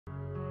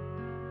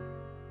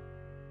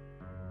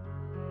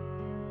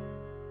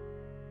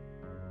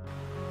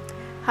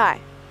Hi,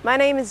 my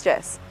name is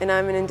Jess and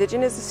I'm an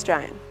Indigenous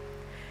Australian.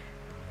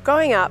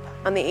 Growing up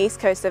on the east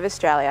coast of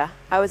Australia,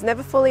 I was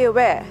never fully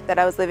aware that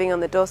I was living on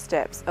the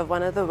doorsteps of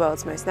one of the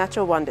world's most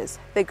natural wonders,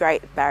 the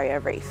Great Barrier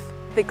Reef.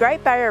 The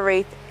Great Barrier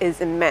Reef is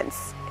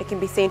immense. It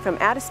can be seen from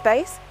outer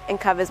space and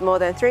covers more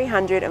than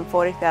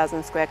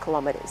 340,000 square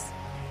kilometres.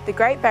 The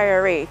Great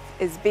Barrier Reef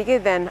is bigger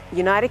than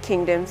United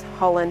Kingdom's,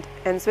 Holland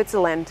and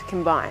Switzerland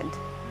combined.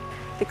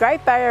 The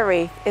Great Barrier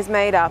Reef is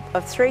made up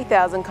of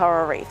 3,000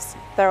 coral reefs.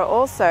 There are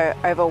also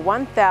over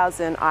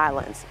 1,000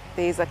 islands.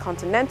 These are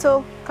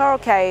continental, coral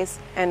cays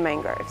and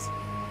mangroves.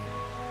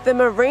 The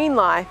marine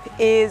life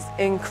is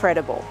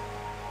incredible.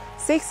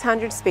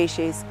 600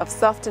 species of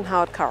soft and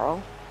hard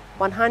coral,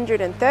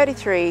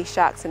 133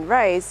 sharks and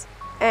rays,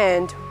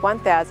 and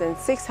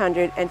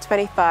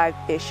 1,625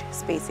 fish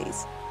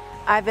species.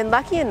 I've been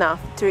lucky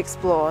enough to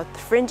explore the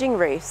fringing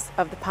reefs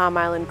of the Palm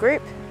Island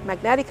Group,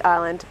 Magnetic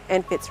Island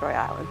and Fitzroy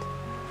Island.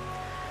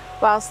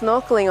 While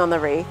snorkeling on the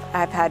reef,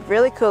 I've had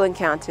really cool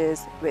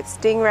encounters with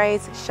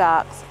stingrays,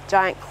 sharks,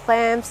 giant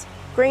clams,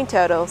 green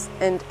turtles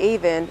and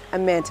even a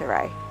manta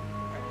ray.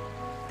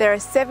 There are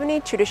 70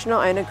 traditional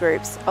owner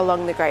groups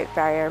along the Great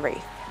Barrier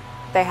Reef.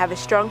 They have a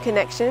strong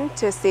connection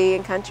to sea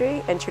and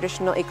country and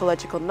traditional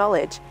ecological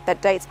knowledge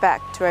that dates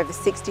back to over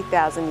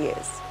 60,000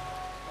 years.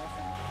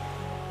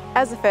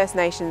 As a First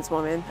Nations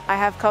woman, I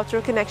have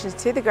cultural connections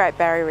to the Great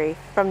Barrier Reef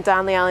from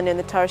Darnley Island in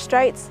the Torres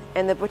Straits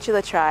and the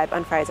Butchulla tribe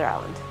on Fraser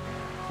Island.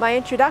 My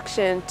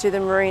introduction to the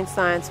marine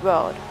science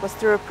world was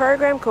through a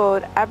program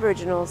called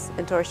Aboriginals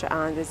and Torres Strait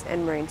Islanders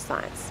and Marine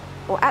Science,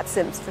 or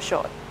ATSIMS for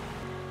short.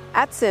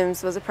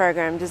 ATSIMS was a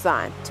program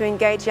designed to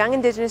engage young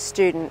Indigenous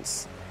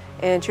students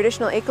in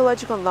traditional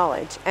ecological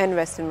knowledge and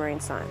Western marine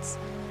science.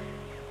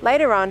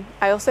 Later on,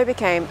 I also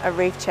became a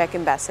Reef Check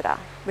Ambassador,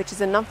 which is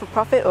a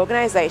non-for-profit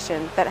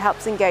organisation that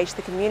helps engage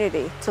the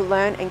community to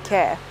learn and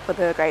care for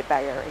the Great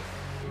Barrier Reef.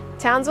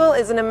 Townsville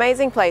is an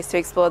amazing place to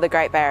explore the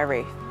Great Barrier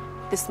Reef.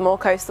 This small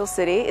coastal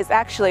city is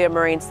actually a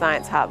marine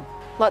science hub.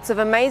 Lots of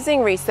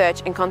amazing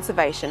research and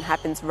conservation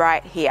happens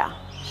right here.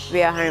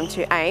 We are home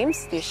to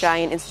AIMS, the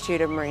Australian Institute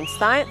of Marine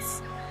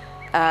Science,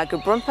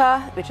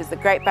 Gurrumpa, which is the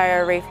Great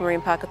Barrier Reef Marine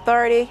Park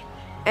Authority,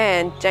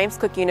 and James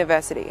Cook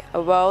University,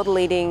 a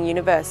world-leading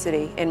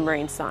university in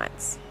marine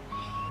science.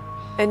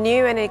 A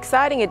new and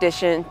exciting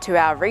addition to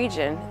our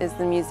region is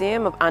the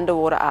Museum of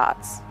Underwater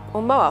Arts,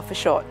 or MOA for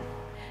short.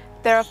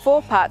 There are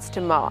 4 parts to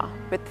MOA,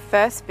 with the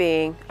first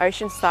being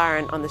Ocean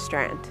Siren on the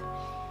Strand.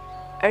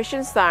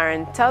 Ocean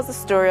Siren tells the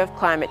story of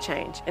climate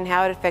change and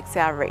how it affects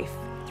our reef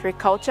through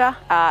culture,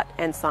 art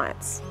and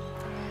science.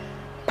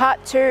 Part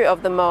 2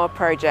 of the MOA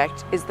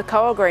project is the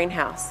Coral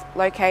Greenhouse,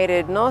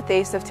 located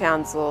northeast of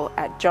Townsville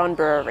at John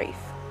Brewer Reef.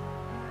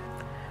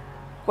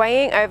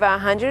 Weighing over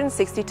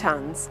 160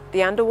 tonnes,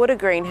 the underwater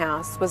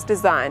greenhouse was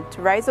designed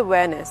to raise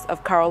awareness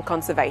of coral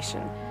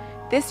conservation.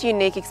 This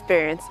unique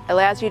experience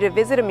allows you to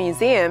visit a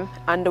museum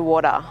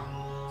underwater.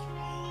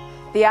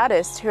 The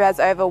artist, who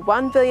has over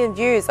 1 billion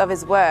views of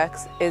his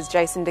works, is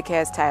Jason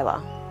Taylor.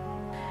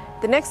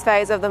 The next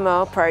phase of the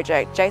MOA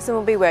project, Jason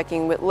will be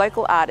working with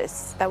local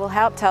artists that will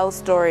help tell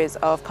stories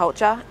of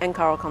culture and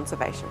coral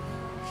conservation.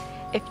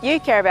 If you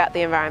care about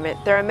the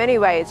environment, there are many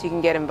ways you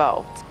can get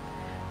involved.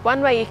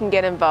 One way you can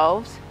get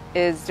involved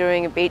is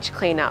doing a beach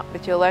cleanup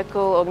with your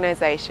local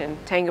organisation,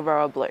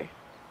 Tangaroa Blue.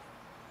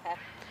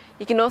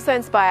 You can also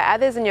inspire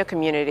others in your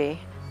community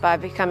by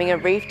becoming a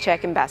Reef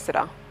Check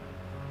Ambassador.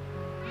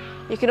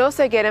 You can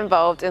also get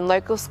involved in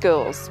local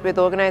schools with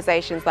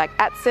organisations like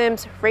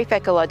ATSIMS, Reef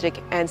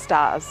Ecologic and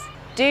STARS.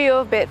 Do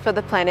your bit for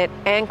the planet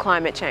and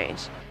climate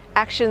change.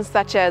 Actions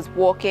such as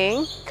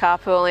walking,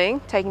 carpooling,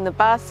 taking the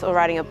bus or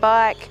riding a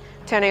bike,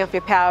 turning off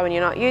your power when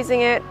you're not using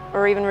it,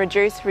 or even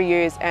reduce,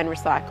 reuse and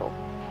recycle.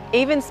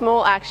 Even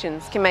small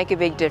actions can make a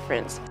big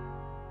difference,